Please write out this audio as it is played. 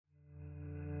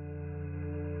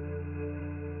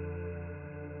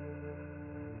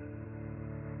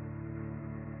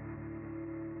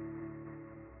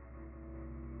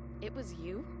It was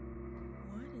you?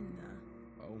 What in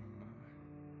the... Oh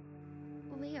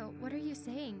my. Leo, what are you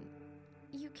saying?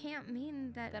 You can't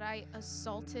mean that... That I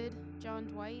assaulted John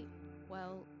Dwight?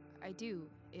 Well, I do.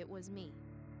 It was me.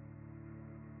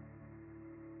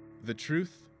 The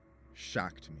truth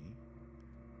shocked me.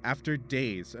 After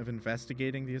days of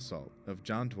investigating the assault of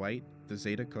John Dwight, the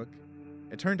Zeta cook,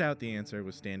 it turned out the answer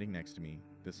was standing next to me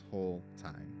this whole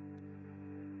time.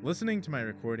 Listening to my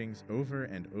recordings over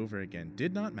and over again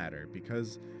did not matter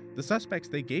because the suspects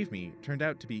they gave me turned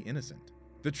out to be innocent.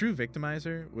 The true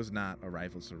victimizer was not a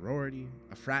rival sorority,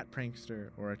 a frat prankster,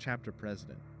 or a chapter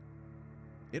president.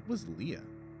 It was Leah.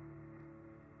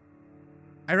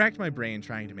 I racked my brain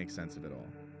trying to make sense of it all.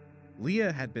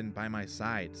 Leah had been by my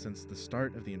side since the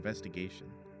start of the investigation.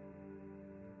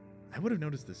 I would have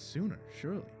noticed this sooner,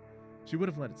 surely. She would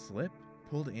have let it slip,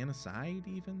 pulled Anne aside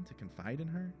even to confide in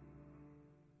her.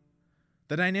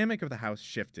 The dynamic of the house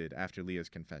shifted after Leah's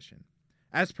confession.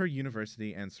 As per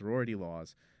university and sorority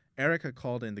laws, Erica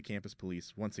called in the campus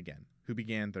police once again, who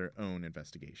began their own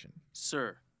investigation.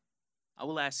 Sir, I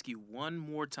will ask you one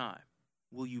more time.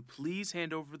 Will you please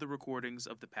hand over the recordings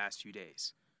of the past few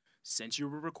days? Since you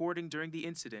were recording during the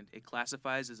incident, it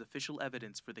classifies as official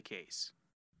evidence for the case.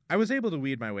 I was able to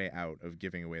weed my way out of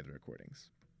giving away the recordings.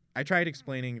 I tried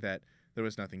explaining that there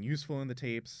was nothing useful in the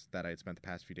tapes, that I had spent the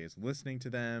past few days listening to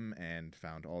them and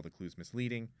found all the clues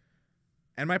misleading.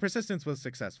 And my persistence was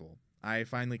successful. I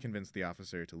finally convinced the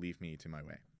officer to leave me to my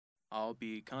way. I'll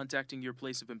be contacting your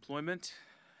place of employment.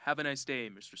 Have a nice day,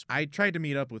 Mr. I tried to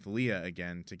meet up with Leah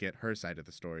again to get her side of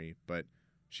the story, but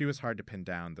she was hard to pin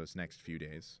down those next few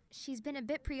days. She's been a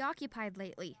bit preoccupied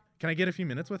lately. Can I get a few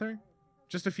minutes with her?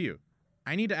 Just a few.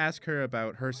 I need to ask her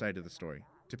about her side of the story,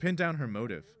 to pin down her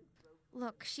motive.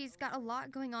 Look, she's got a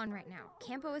lot going on right now.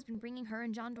 Campo has been bringing her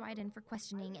and John Dwight in for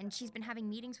questioning, and she's been having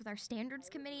meetings with our standards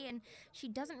committee, and she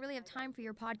doesn't really have time for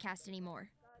your podcast anymore.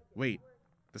 Wait,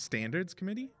 the standards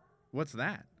committee? What's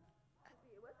that?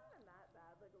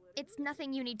 It's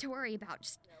nothing you need to worry about.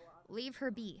 Just leave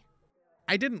her be.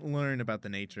 I didn't learn about the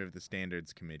nature of the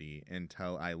standards committee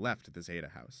until I left the Zeta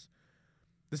house.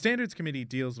 The standards committee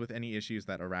deals with any issues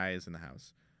that arise in the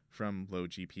house, from low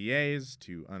GPAs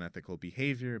to unethical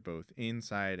behavior both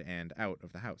inside and out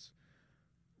of the house.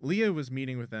 Leah was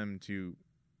meeting with them to,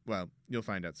 well, you'll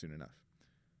find out soon enough.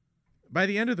 By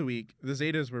the end of the week, the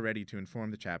Zetas were ready to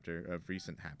inform the chapter of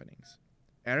recent happenings.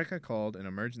 Erica called an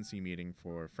emergency meeting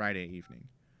for Friday evening.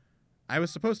 I was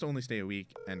supposed to only stay a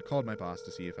week and called my boss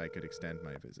to see if I could extend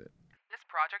my visit. This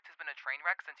project has been a train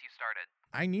wreck since you started.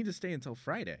 I need to stay until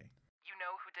Friday. You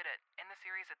know who did it, in the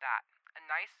series at that. A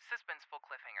nice, suspenseful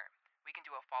cliffhanger. We can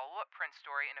do a follow-up print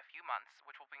story in a few months,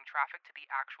 which will bring traffic to the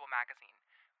actual magazine.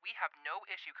 We have no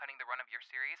issue cutting the run of your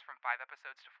series from 5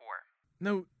 episodes to 4.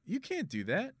 No, you can't do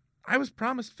that. I was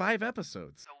promised 5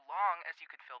 episodes. So long as you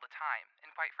could fill the time.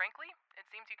 And quite frankly, it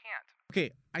seems you can't.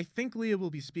 Okay, I think Leah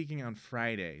will be speaking on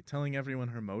Friday, telling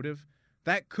everyone her motive.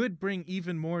 That could bring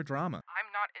even more drama.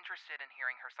 I'm not interested in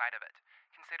hearing her side of it.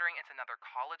 Considering it's another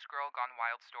college girl gone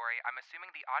wild story, I'm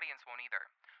assuming the audience won't either.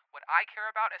 What I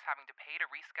care about is having to pay to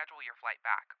reschedule your flight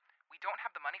back. We don't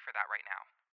have the money for that right now.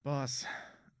 Boss,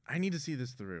 I need to see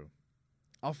this through.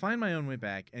 I'll find my own way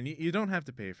back, and you don't have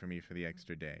to pay for me for the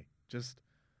extra day. Just,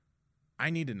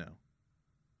 I need to know.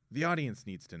 The audience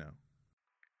needs to know.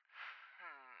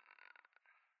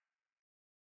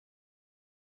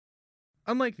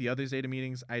 Unlike the other Zeta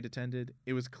meetings I'd attended,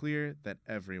 it was clear that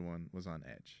everyone was on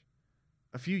edge.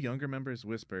 A few younger members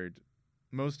whispered.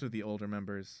 Most of the older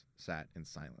members sat in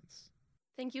silence.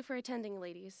 Thank you for attending,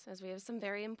 ladies, as we have some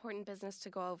very important business to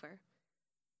go over.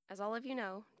 As all of you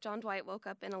know, John Dwight woke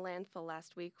up in a landfill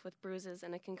last week with bruises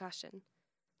and a concussion.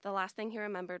 The last thing he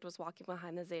remembered was walking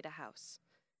behind the Zeta house.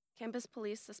 Campus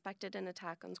police suspected an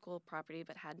attack on school property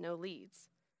but had no leads.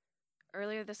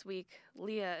 Earlier this week,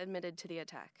 Leah admitted to the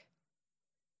attack.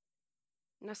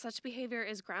 Now, such behavior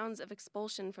is grounds of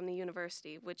expulsion from the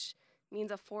university, which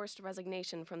means a forced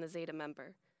resignation from the Zeta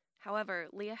member. However,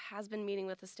 Leah has been meeting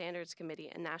with the Standards Committee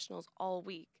and Nationals all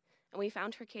week, and we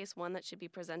found her case one that should be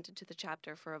presented to the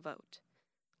chapter for a vote.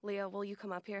 Leah, will you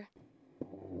come up here?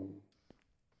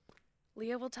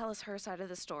 Leah will tell us her side of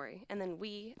the story, and then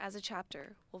we, as a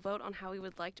chapter, will vote on how we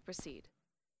would like to proceed.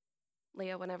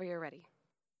 Leah, whenever you're ready.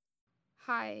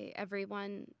 Hi,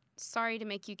 everyone. Sorry to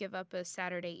make you give up a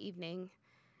Saturday evening.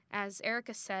 As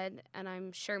Erica said, and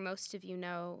I'm sure most of you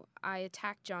know, I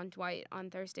attacked John Dwight on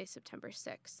Thursday, September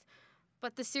 6th.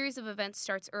 But the series of events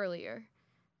starts earlier,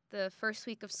 the first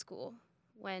week of school,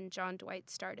 when John Dwight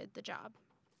started the job.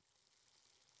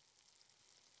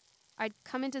 I'd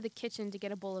come into the kitchen to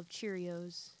get a bowl of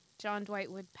Cheerios, John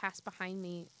Dwight would pass behind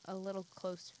me a little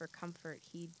close for comfort,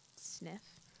 he'd sniff.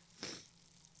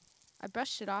 I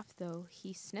brushed it off, though.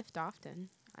 He sniffed often.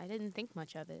 I didn't think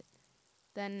much of it.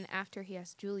 Then, after he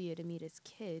asked Julia to meet his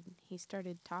kid, he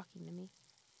started talking to me.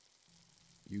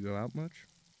 You go out much?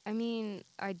 I mean,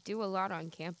 I do a lot on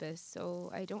campus,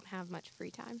 so I don't have much free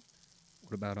time.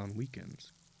 What about on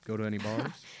weekends? Go to any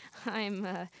bars?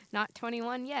 I'm not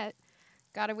 21 yet.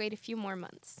 Gotta wait a few more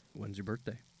months. When's your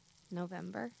birthday?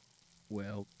 November.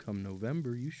 Well, come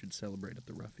November, you should celebrate at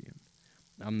the Ruffian.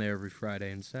 I'm there every Friday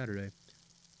and Saturday.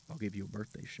 I'll give you a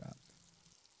birthday shot.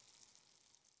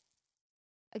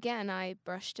 Again, I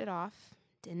brushed it off.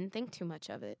 Didn't think too much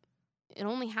of it. It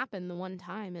only happened the one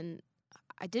time, and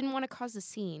I didn't want to cause a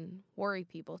scene, worry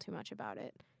people too much about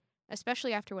it.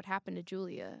 Especially after what happened to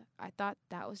Julia. I thought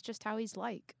that was just how he's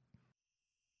like.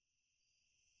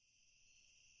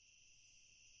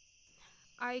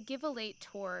 I give a late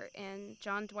tour, and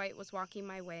John Dwight was walking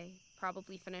my way,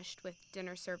 probably finished with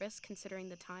dinner service, considering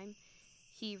the time.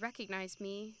 He recognized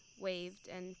me, waved,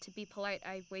 and to be polite,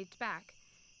 I waved back.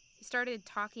 He started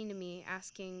talking to me,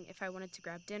 asking if I wanted to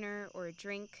grab dinner or a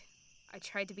drink. I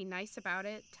tried to be nice about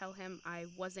it, tell him I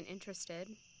wasn't interested,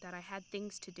 that I had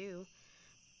things to do,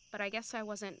 but I guess I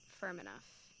wasn't firm enough.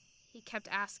 He kept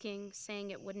asking, saying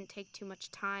it wouldn't take too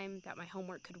much time, that my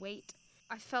homework could wait.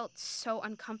 I felt so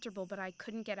uncomfortable, but I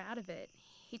couldn't get out of it.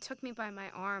 He took me by my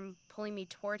arm, pulling me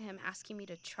toward him, asking me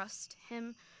to trust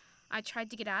him. I tried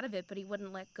to get out of it, but he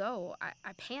wouldn't let go.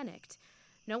 I panicked.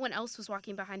 No one else was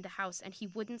walking behind the house, and he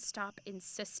wouldn't stop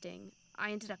insisting.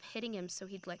 I ended up hitting him so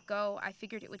he'd let go. I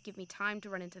figured it would give me time to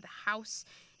run into the house.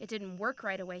 It didn't work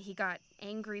right away. He got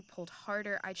angry, pulled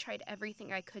harder. I tried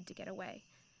everything I could to get away.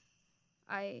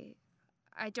 I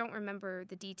don't remember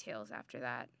the details after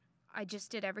that. I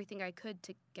just did everything I could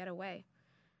to get away.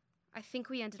 I think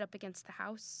we ended up against the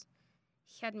house.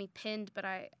 He had me pinned, but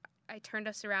I turned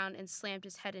us around and slammed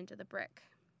his head into the brick.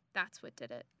 That's what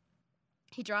did it.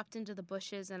 He dropped into the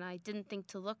bushes, and I didn't think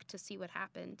to look to see what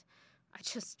happened. I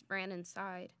just ran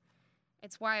inside.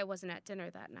 It's why I wasn't at dinner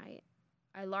that night.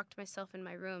 I locked myself in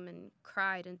my room and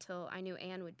cried until I knew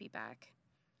Anne would be back.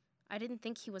 I didn't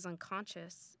think he was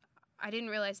unconscious. I didn't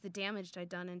realize the damage I'd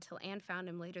done until Anne found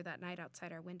him later that night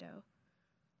outside our window.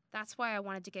 That's why I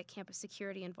wanted to get campus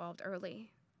security involved early.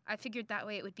 I figured that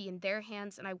way it would be in their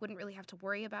hands and I wouldn't really have to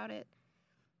worry about it.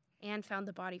 Anne found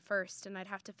the body first, and I'd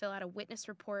have to fill out a witness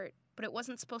report, but it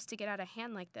wasn't supposed to get out of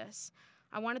hand like this.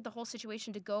 I wanted the whole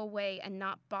situation to go away and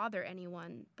not bother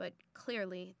anyone, but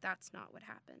clearly that's not what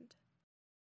happened.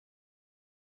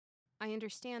 I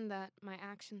understand that my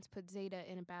actions put Zeta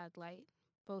in a bad light,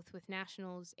 both with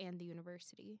nationals and the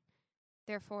university.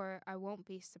 Therefore, I won't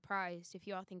be surprised if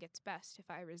you all think it's best if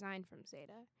I resign from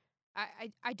Zeta.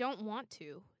 I don't want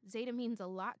to. Zeta means a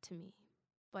lot to me,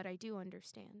 but I do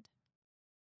understand.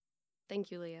 Thank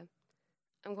you, Leah.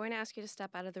 I'm going to ask you to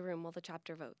step out of the room while the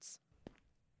chapter votes.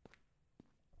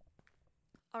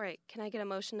 All right, can I get a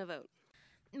motion to vote?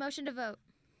 Motion to vote.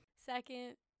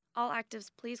 Second. All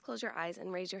actives, please close your eyes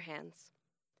and raise your hands.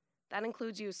 That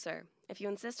includes you, sir. If you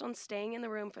insist on staying in the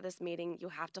room for this meeting, you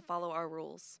have to follow our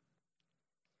rules.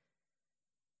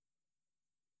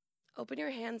 Open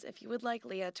your hands if you would like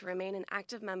Leah to remain an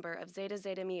active member of Zeta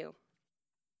Zeta Mu.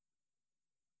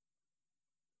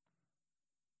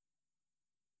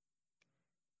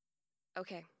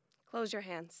 Okay, close your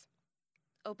hands.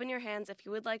 Open your hands if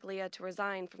you would like Leah to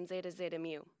resign from Zeta Zeta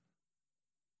Mu.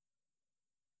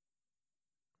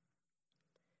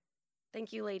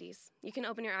 Thank you, ladies. You can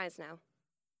open your eyes now.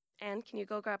 Anne, can you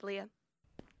go grab Leah?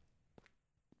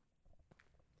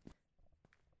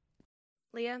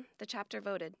 Leah, the chapter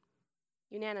voted.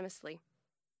 Unanimously.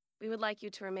 We would like you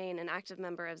to remain an active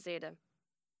member of Zeta.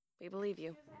 We believe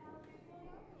you.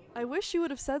 I wish you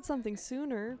would have said something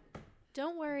sooner.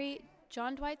 Don't worry,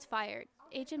 John Dwight's fired.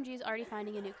 HMG's already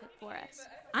finding a new cook for us.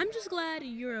 I'm just glad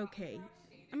you're okay.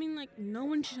 I mean, no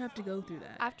one should have to go through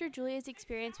that. After Julia's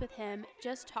experience with him,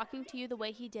 just talking to you the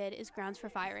way he did is grounds for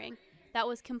firing. That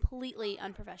was completely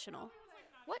unprofessional.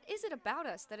 What is it about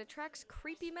us that attracts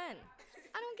creepy men?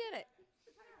 I don't get it.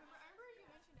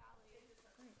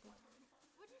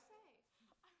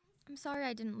 I'm sorry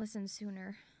I didn't listen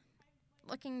sooner.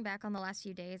 Looking back on the last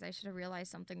few days, I should have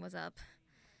realized something was up.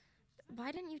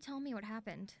 Why didn't you tell me what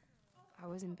happened? I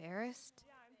was embarrassed.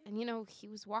 And he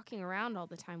was walking around all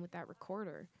the time with that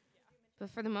recorder. But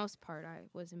for the most part, I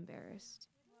was embarrassed.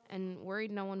 And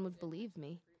worried no one would believe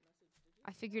me.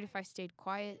 I figured if I stayed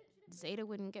quiet, Zeta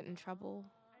wouldn't get in trouble,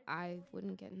 I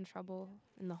wouldn't get in trouble,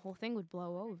 and the whole thing would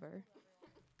blow over.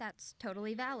 That's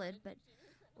totally valid, but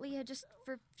Leah, just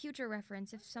for future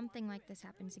reference, if something like this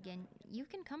happens again, you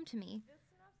can come to me.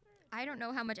 I don't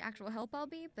know how much actual help I'll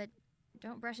be, but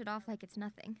don't brush it off like it's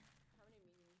nothing.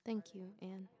 Thank you,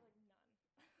 Anne.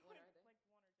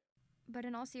 But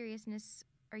in all seriousness,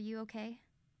 are you okay?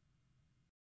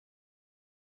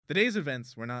 The day's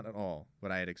events were not at all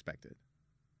what I had expected.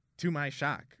 To my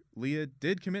shock, Leah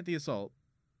did commit the assault,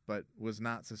 but was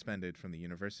not suspended from the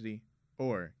university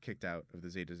or kicked out of the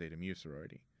Zeta Zeta Mu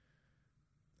sorority.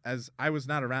 As I was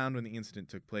not around when the incident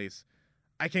took place,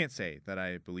 I can't say that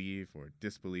I believe or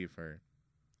disbelieve her.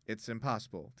 It's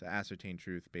impossible to ascertain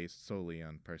truth based solely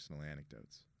on personal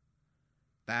anecdotes.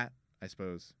 That, I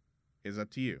suppose, is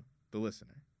up to you, the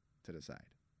listener, to decide.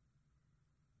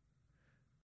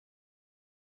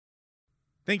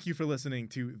 Thank you for listening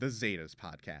to The Zetas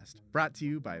podcast, brought to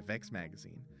you by Vex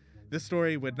Magazine. This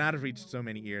story would not have reached so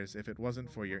many ears if it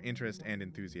wasn't for your interest and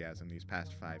enthusiasm these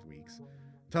past 5 weeks.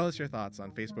 Tell us your thoughts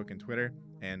on Facebook and Twitter,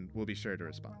 and we'll be sure to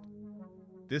respond.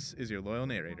 This is your loyal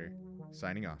narrator,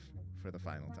 signing off for the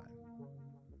final time.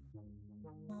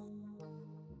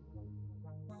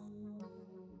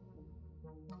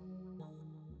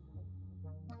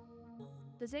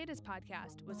 The Zetas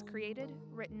podcast was created,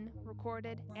 written,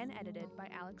 recorded, and edited by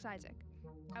Alex Isaac.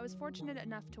 I was fortunate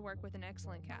enough to work with an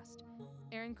excellent cast.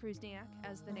 Aaron Kruzniak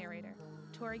as the narrator,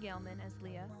 Tori Gelman as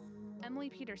Leah, Emily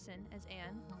Peterson as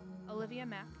Anne, Olivia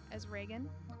Mack as Reagan,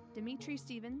 Dimitri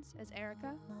Stevens as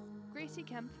Erica, Gracie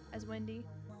Kemp as Wendy,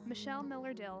 Michelle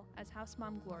Miller-Dill as House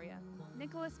Mom Gloria,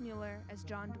 Nicholas Mueller as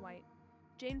John Dwight,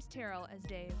 James Terrell as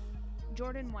Dave,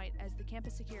 Jordan White as the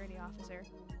campus security officer,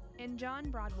 and John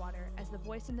Broadwater as the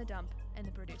voice in the dump and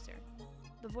the producer.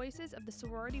 The voices of the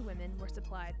sorority women were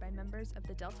supplied by members of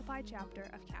the Delta Pi chapter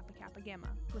of Kappa Kappa Gamma,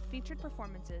 with featured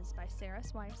performances by Sarah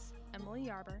Swice, Emily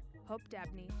Yarber, Hope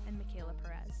Dabney, and Michaela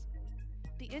Perez.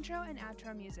 The intro and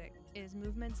outro music is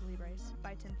Movements Libres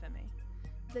by Tim Femme.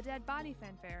 The Dead Body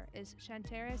fanfare is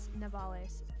Chanteres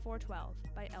Navales 412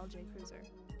 by LJ Cruiser.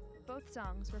 Both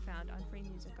songs were found on Free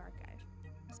Music Archive.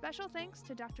 Special thanks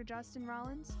to Dr. Justin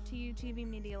Rollins, TU TV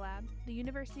Media Lab, the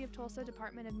University of Tulsa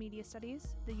Department of Media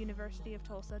Studies, the University of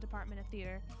Tulsa Department of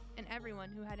Theater, and everyone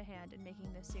who had a hand in making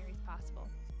this series possible.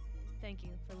 Thank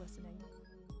you for listening.